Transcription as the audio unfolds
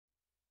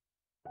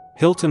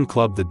Hilton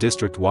Club, the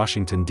District,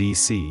 Washington,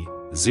 D.C.,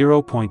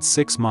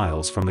 0.6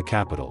 miles from the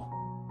capital.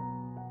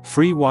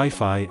 Free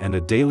Wi-Fi and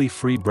a daily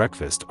free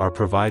breakfast are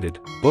provided.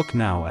 Book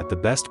now at the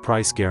best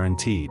price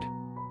guaranteed.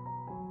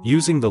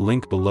 Using the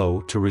link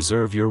below to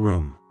reserve your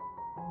room.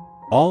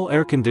 All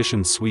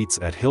air-conditioned suites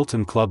at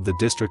Hilton Club, the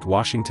District,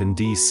 Washington,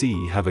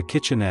 D.C. have a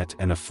kitchenette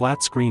and a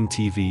flat-screen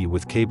TV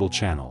with cable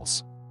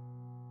channels.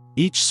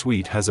 Each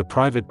suite has a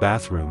private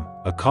bathroom,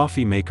 a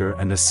coffee maker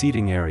and a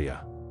seating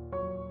area.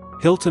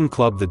 Hilton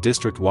Club, the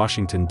District,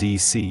 Washington,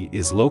 D.C.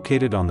 is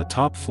located on the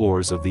top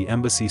floors of the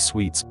Embassy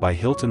Suites by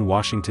Hilton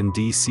Washington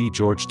D.C.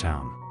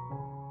 Georgetown.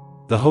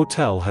 The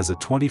hotel has a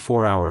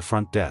 24-hour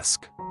front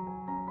desk.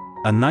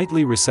 A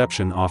nightly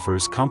reception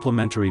offers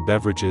complimentary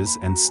beverages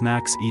and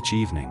snacks each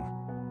evening.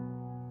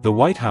 The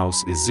White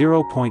House is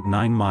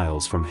 0.9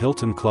 miles from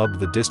Hilton Club,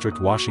 the District,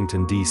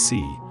 Washington,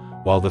 D.C.,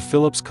 while the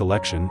Phillips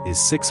Collection is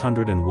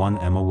 601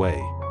 m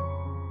away.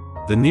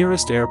 The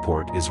nearest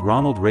airport is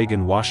Ronald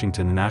Reagan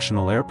Washington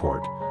National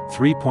Airport,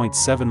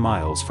 3.7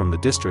 miles from the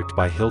District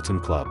by Hilton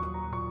Club.